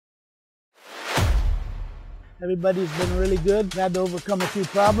Everybody's been really good. Had to overcome a few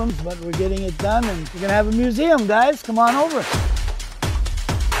problems, but we're getting it done, and we're gonna have a museum, guys. Come on over.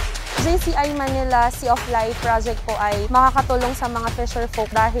 JCI Manila Sea of Life project po ay makakatulong sa mga fisher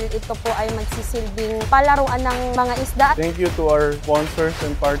folk dahil ito po ay magsisilbing palaruan ng mga isda. Thank you to our sponsors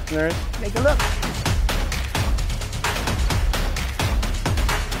and partners. Take a look.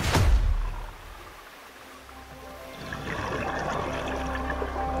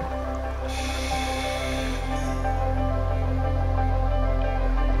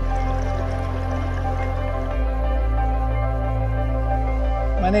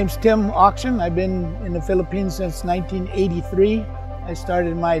 My name's Tim Auction. I've been in the Philippines since 1983. I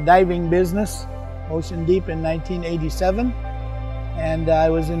started my diving business, Ocean Deep, in 1987. And I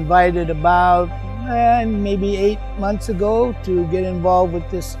was invited about maybe 8 months ago to get involved with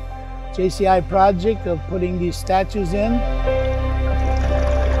this JCI project of putting these statues in.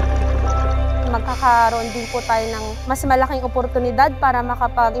 Magkakaroon din po tayo ng mas malaking oportunidad para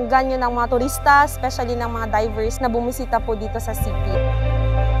makapag-engganyo ng mga turista, especially ng mga divers na bumisita po dito sa city.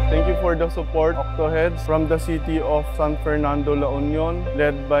 Thank you for the support, Octoheads, from the city of San Fernando, La Union,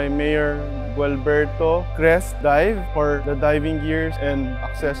 led by Mayor Gualberto. Crest Dive for the diving gears and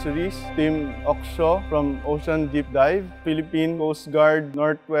accessories. Team Oksho from Ocean Deep Dive. Philippine Coast Guard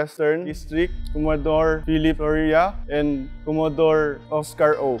Northwestern District. Commodore Philip Floria and Commodore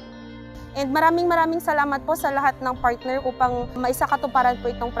Oscar O. And maraming salamat po sa lahat ng partner upang maisakatuparan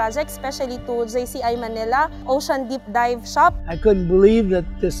po itong project, especially to JCI Manila, Ocean Deep Dive Shop. I couldn't believe that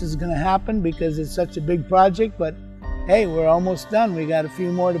this is going to happen because it's such a big project, but hey, we're almost done. We got a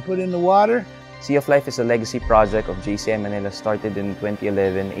few more to put in the water. Sea of Life is a legacy project of JCI Manila started in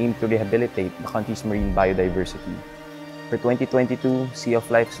 2011 aimed to rehabilitate the country's marine biodiversity. For 2022, Sea of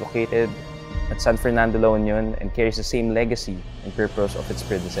Life is located at San Fernando, La Union and carries the same legacy and purpose of its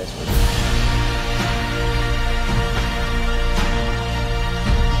predecessor.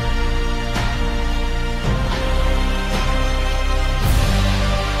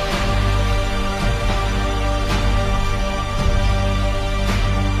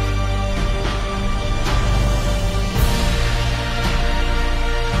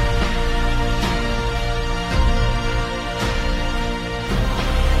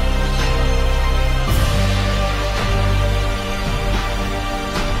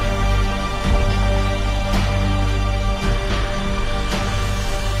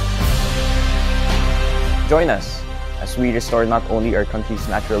 Join us as we restore not only our country's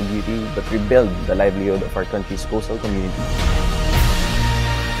natural beauty, but rebuild the livelihood of our country's coastal community.